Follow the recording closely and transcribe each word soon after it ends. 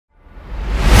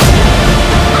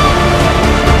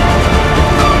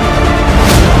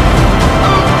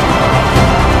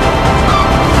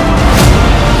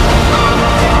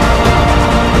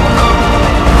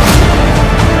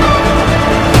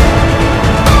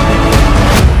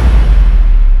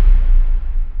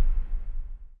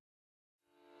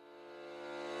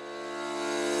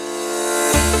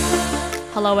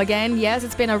again. Yes,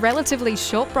 it's been a relatively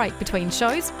short break between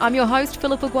shows. I'm your host,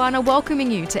 Philippa Guana, welcoming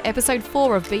you to episode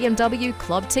 4 of BMW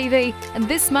Club TV. And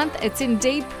this month, it's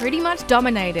indeed pretty much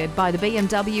dominated by the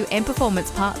BMW M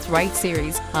Performance Parts Race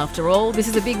Series. After all, this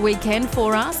is a big weekend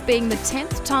for us, being the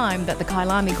 10th time that the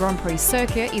Kailami Grand Prix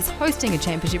circuit is hosting a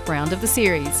championship round of the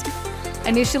series.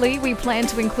 Initially, we planned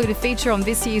to include a feature on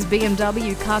this year's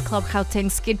BMW Car Club Gauteng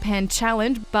Skid Pan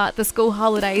Challenge, but the school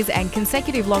holidays and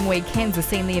consecutive long weekends have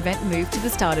seen the event move to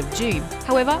the start of June.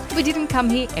 However, we didn't come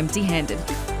here empty-handed.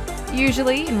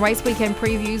 Usually, in race weekend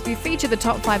previews, we feature the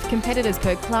top 5 competitors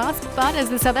per class, but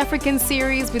as the South African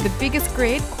series with the biggest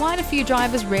grid, quite a few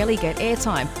drivers rarely get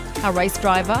airtime. Our race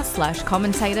driver /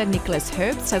 commentator Nicholas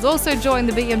Herbst has also joined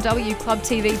the BMW Club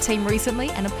TV team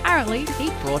recently, and apparently he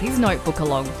brought his notebook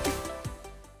along.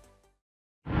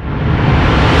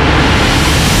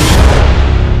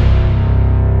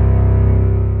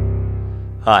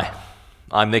 Hi,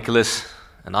 I'm Nicholas,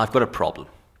 and I've got a problem.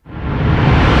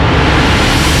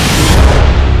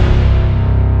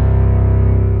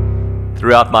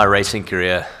 Throughout my racing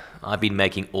career, I've been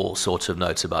making all sorts of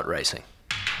notes about racing.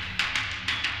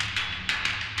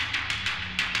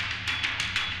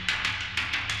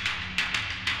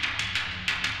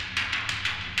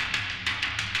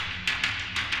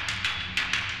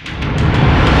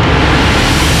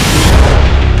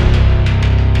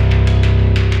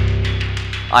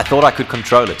 I thought I could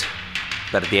control it,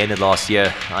 but at the end of last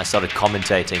year, I started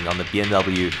commentating on the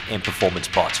BMW M Performance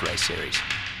Parts Race Series.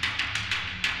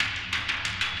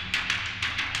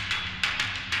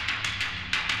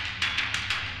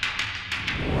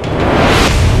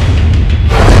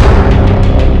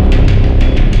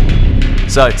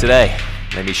 So today,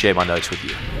 let me share my notes with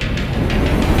you.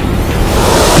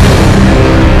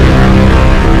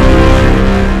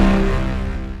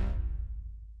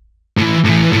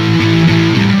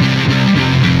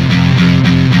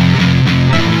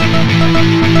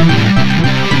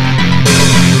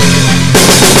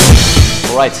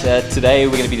 Alright, today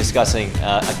we're going to be discussing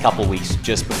a couple weeks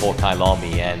just before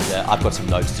Kailami, and I've got some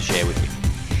notes to share with you.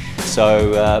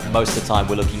 So most of the time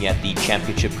we're looking at the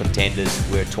championship contenders.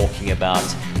 We're talking about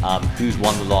who's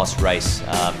won the last race,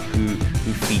 who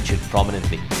featured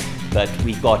prominently. But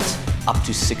we've got up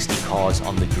to 60 cars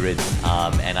on the grid,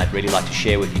 and I'd really like to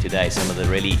share with you today some of the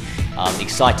really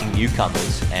exciting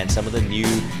newcomers and some of the new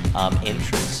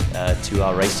entrants to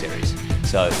our race series.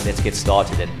 So let's get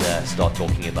started and start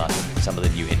talking about some of the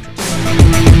new entrants.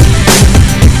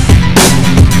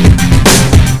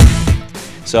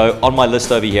 So on my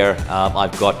list over here,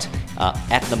 I've got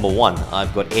at number 1,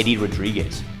 I've got Eddie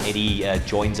Rodriguez. Eddie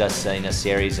joins us in a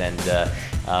series, and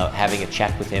having a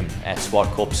chat with him at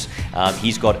Swartkops.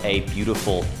 He's got a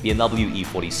beautiful BMW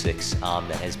E46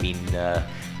 that has been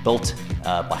built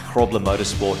by Grobler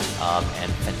Motorsport,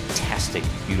 and fantastic,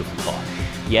 beautiful car.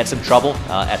 He had some trouble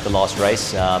at the last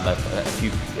race, a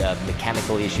few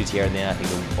mechanical issues here and there, I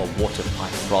think a water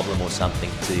pipe problem or something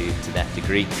to that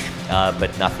degree,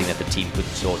 but nothing that the team couldn't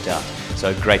sort out.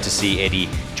 So great to see Eddie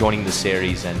joining the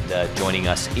series and joining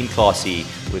us in Class E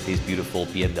with his beautiful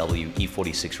BMW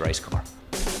E46 race car.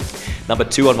 Number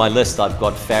 2 on my list, I've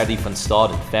got Ferdi van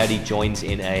Staden. Ferdi joins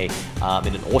in an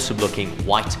awesome-looking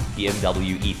white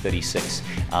BMW E36.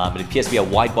 It appears to be a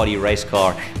wide-body race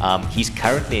car. He's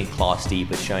currently in Class D,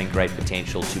 but showing great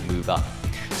potential to move up.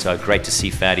 So great to see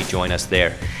Ferdi join us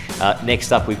there.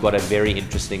 Next up, we've got a very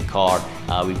interesting car.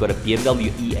 We've got a BMW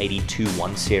E82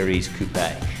 1 Series Coupe,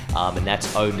 and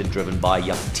that's owned and driven by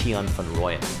young Tiaan van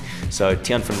Rooyen. So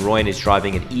Tiaan van Rooyen is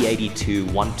driving an E82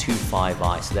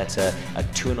 125i, so that's a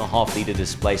 2.5 litre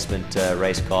displacement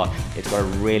race car. It's got a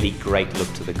really great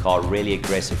look to the car, really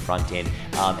aggressive front end,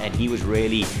 and he was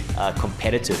really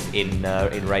competitive in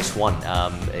race 1.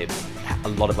 A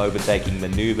lot of overtaking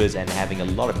maneuvers and having a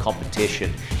lot of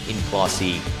competition in Class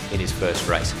E in his first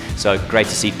race. So great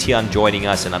to see Tiaan joining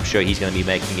us, and I'm sure he's going to be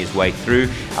making his way through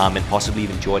and possibly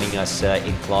even joining us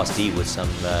in Class D with some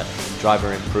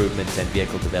driver improvements and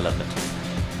vehicle development.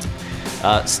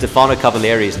 Stefano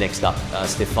Cavalieri is next up.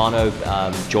 Stefano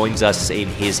joins us in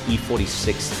his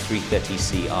E46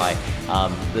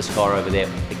 330ci. This car over there,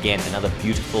 again, another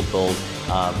beautiful build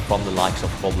from the likes of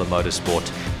Grobler Motorsport.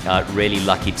 Really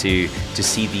lucky to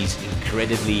see these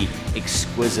incredibly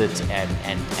exquisite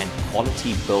and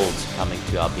quality builds coming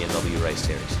to our BMW race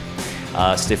series.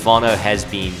 Stefano has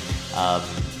been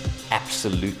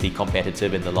absolutely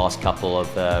competitive in the last couple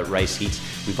of race heats.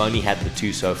 We've only had the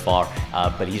 2 so far,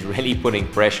 but he's really putting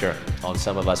pressure on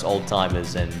some of us old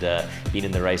timers and been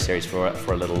in the race series for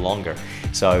a little longer.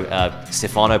 So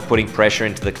Stefano putting pressure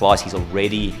into the class. He's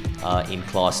already in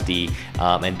Class D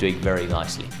and doing very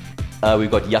nicely.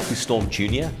 We've got Yaku Storm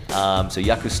Jr. So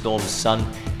Yaku Storm's son,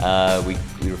 we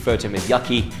refer to him as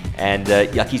Yaki, and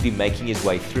Yaki's been making his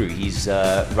way through. He's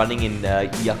running in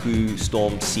Yaku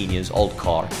Storm Senior's old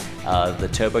car, the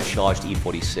turbocharged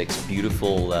E46,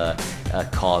 beautiful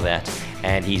car that,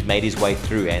 and he's made his way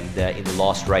through, and in the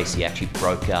last race he actually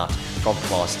broke out from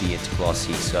Class D into Class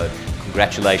C, so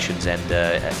congratulations and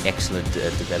excellent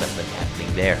development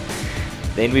happening there.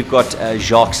 Then we've got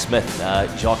Jacques Smith.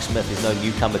 Jacques Smith is no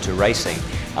newcomer to racing,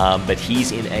 but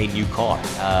he's in a new car.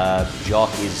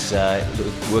 Jacques is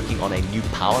working on a new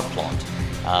power plant,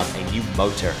 a new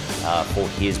motor for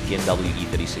his BMW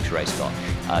E36 race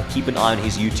car. Keep an eye on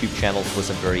his YouTube channel for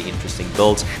some very interesting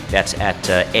builds. That's at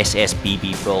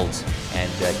SSBB Builds,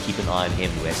 and keep an eye on him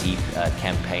as he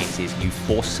campaigns his new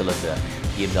 4-cylinder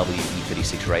BMW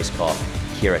E36 race car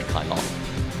here at Kyalami.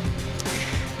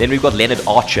 Then we've got Leonard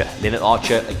Archer. Leonard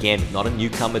Archer, again, not a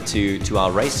newcomer to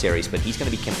our race series, but he's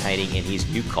going to be campaigning in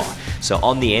his new car. So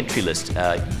on the entry list,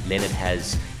 Leonard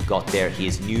has got there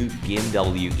his new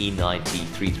BMW E90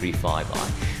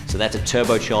 335i. So that's a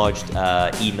turbocharged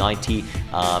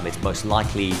E90. It's most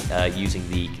likely using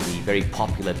the very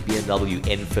popular BMW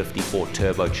N54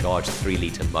 turbocharged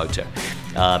 3-litre motor.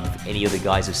 If any of the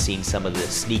guys have seen some of the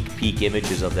sneak peek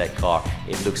images of that car,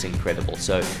 it looks incredible.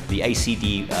 So the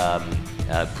ACD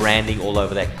branding all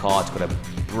over that car, it's got a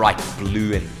bright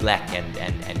blue and black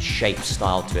and shape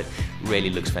style to it. Really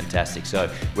looks fantastic. So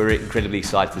we're incredibly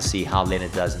excited to see how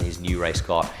Leonard does in his new race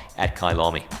car at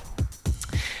Kyalami.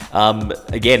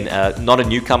 Again, not a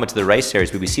newcomer to the race series,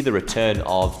 but we see the return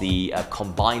of the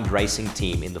combined racing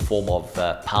team in the form of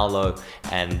Paolo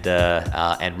and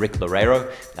Rick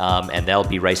Lorero, and they'll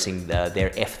be racing their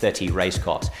F30 race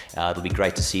cars. It'll be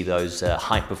great to see those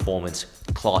high-performance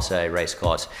Class A race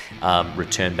cars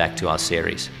return back to our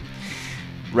series.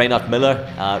 Reynard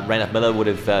Miller would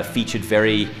have featured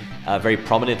very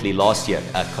prominently last year,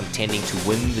 contending to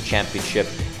win the championship,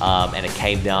 and it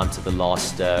came down to the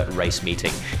last race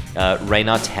meeting.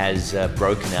 Reynard has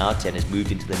broken out and has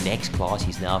moved into the next class.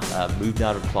 He's now moved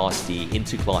out of Class D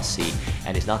into Class C,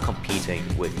 and is now competing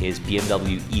with his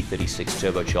BMW E36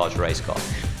 turbocharged race car.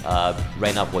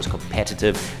 Reynard was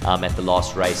competitive at the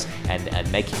last race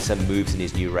and making some moves in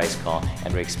his new race car,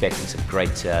 and we're expecting some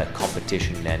great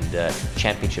competition and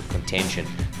championship contention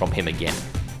from him again.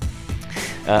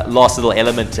 Last little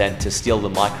element, and to steal the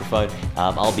microphone,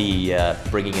 I'll be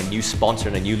bringing a new sponsor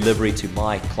and a new livery to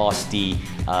my Class D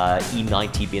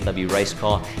E90 BMW race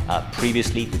car.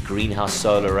 Previously the Greenhouse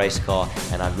Solar race car,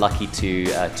 and I'm lucky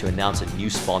to announce a new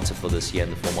sponsor for this year in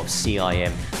the form of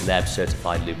CIM Lab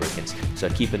Certified Lubricants. So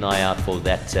keep an eye out for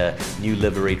that new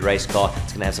liveried race car.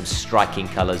 It's going to have some striking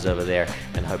colors over there,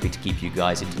 and hoping to keep you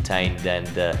guys entertained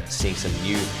and seeing some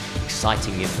new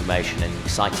exciting information and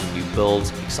exciting new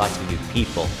builds, exciting new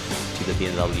people to the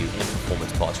BMW M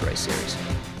Performance Parts Race Series.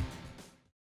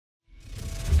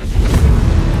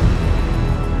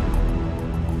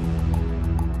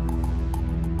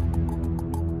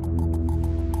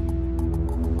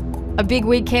 A big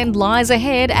weekend lies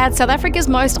ahead at South Africa's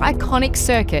most iconic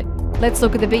circuit. Let's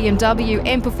look at the BMW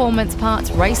M Performance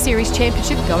Parts Race Series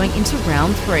Championship going into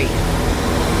round 3.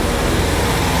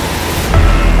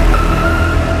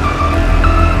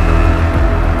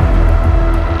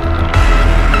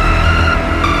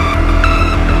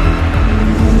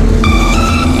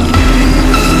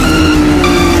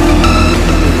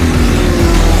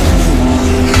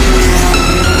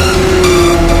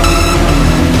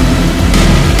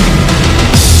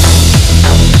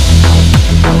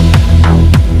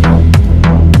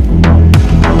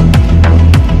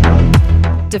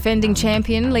 Defending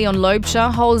champion Leon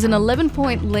Loebscher holds an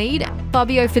 11-point lead.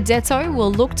 Fabio Fedetto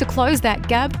will look to close that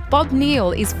gap. Bob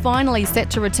Neal is finally set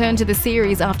to return to the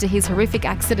series after his horrific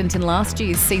accident in last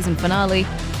year's season finale.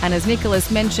 And as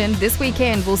Nicholas mentioned, this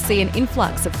weekend we'll see an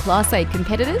influx of Class A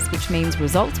competitors, which means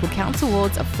results will count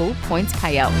towards a full points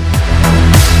payout.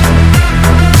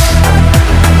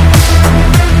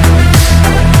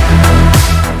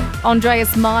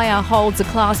 Andreas Meyer holds a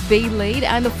Class B lead,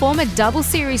 and the former double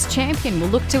series champion will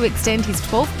look to extend his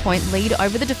 12-point lead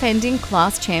over the defending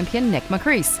class champion Nick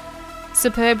McCreese.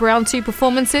 Superb round 2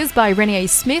 performances by Renier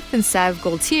Smith and Sav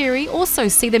Gualtieri also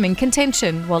see them in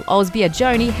contention, while Osbia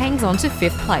Joni hangs on to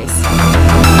 5th place.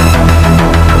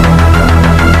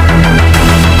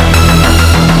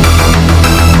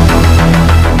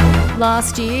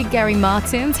 Last year, Gary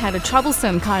Martins had a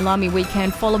troublesome Kyalami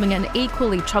weekend following an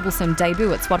equally troublesome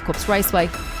debut at Swartkops Raceway.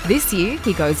 This year,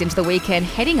 he goes into the weekend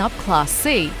heading up Class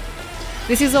C.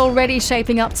 This is already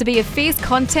shaping up to be a fierce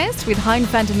contest, with Hein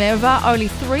van der Merwe only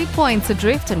 3 points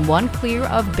adrift and 1 clear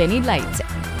of Benny Late.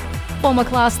 Former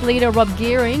class leader Rob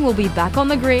Gearing will be back on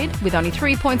the grid. With only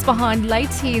 3 points behind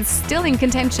late, he is still in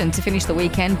contention to finish the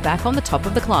weekend back on the top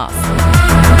of the class.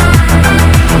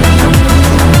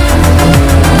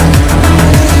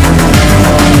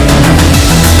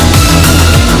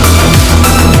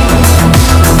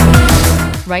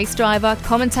 Race driver,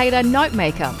 commentator,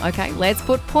 notemaker. Okay, let's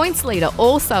put points leader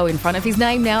also in front of his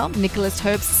name now. Nicholas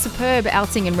Herbst's superb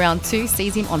outing in round 2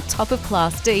 sees him on top of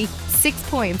Class D, 6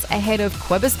 points ahead of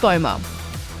Quebus Boma.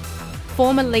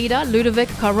 Former leader Ludovic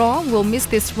Caron will miss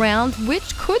this round,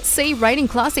 which could see reigning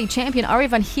Class E champion Arie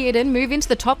van Heerden move into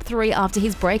the top 3 after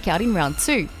his breakout in round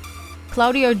 2.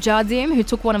 Claudio Jardim, who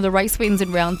took one of the race wins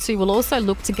in round 2, will also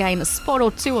look to gain a spot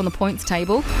or 2 on the points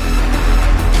table.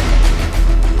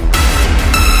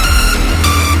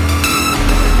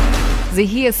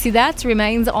 Zahir Sidat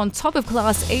remains on top of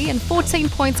Class E and 14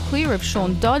 points clear of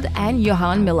Sean Dodd and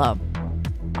Johan Miller.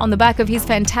 On the back of his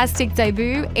fantastic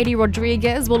debut, Eddie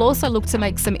Rodriguez will also look to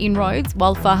make some inroads,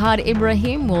 while Fahad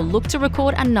Ibrahim will look to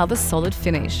record another solid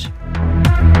finish.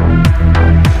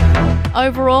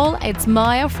 Overall, it's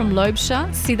Maya from Loebscher,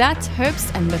 Sidat,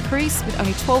 Herbst and Macrease with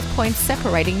only 12 points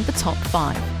separating the top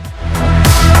 5.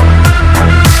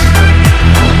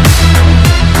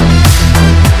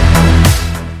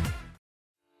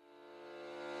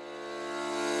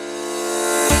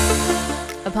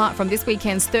 Apart from this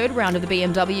weekend's third round of the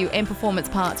BMW M Performance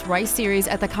Parts race series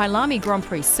at the Kailami Grand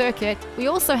Prix circuit, we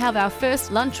also have our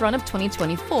first lunch run of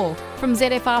 2024, from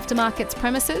ZF Aftermarket's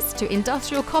premises to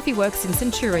Industrial Coffee Works in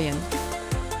Centurion.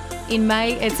 In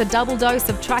May, it's a double dose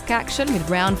of track action with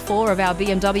round 4 of our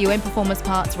BMW M Performance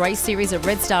Parts race series at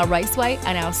Red Star Raceway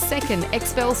and our second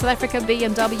XPEL South Africa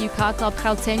BMW Car Club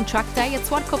Gauteng track day at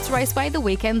Swartkops Raceway the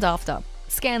weekend after.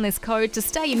 Scan this code to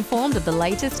stay informed of the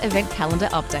latest event calendar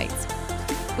updates.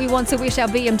 We want to wish our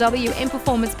BMW M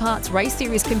Performance Parts race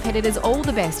series competitors all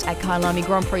the best at Kailami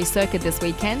Grand Prix circuit this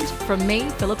weekend. From me,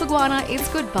 Philippa Guana, it's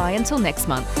goodbye until next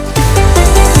month.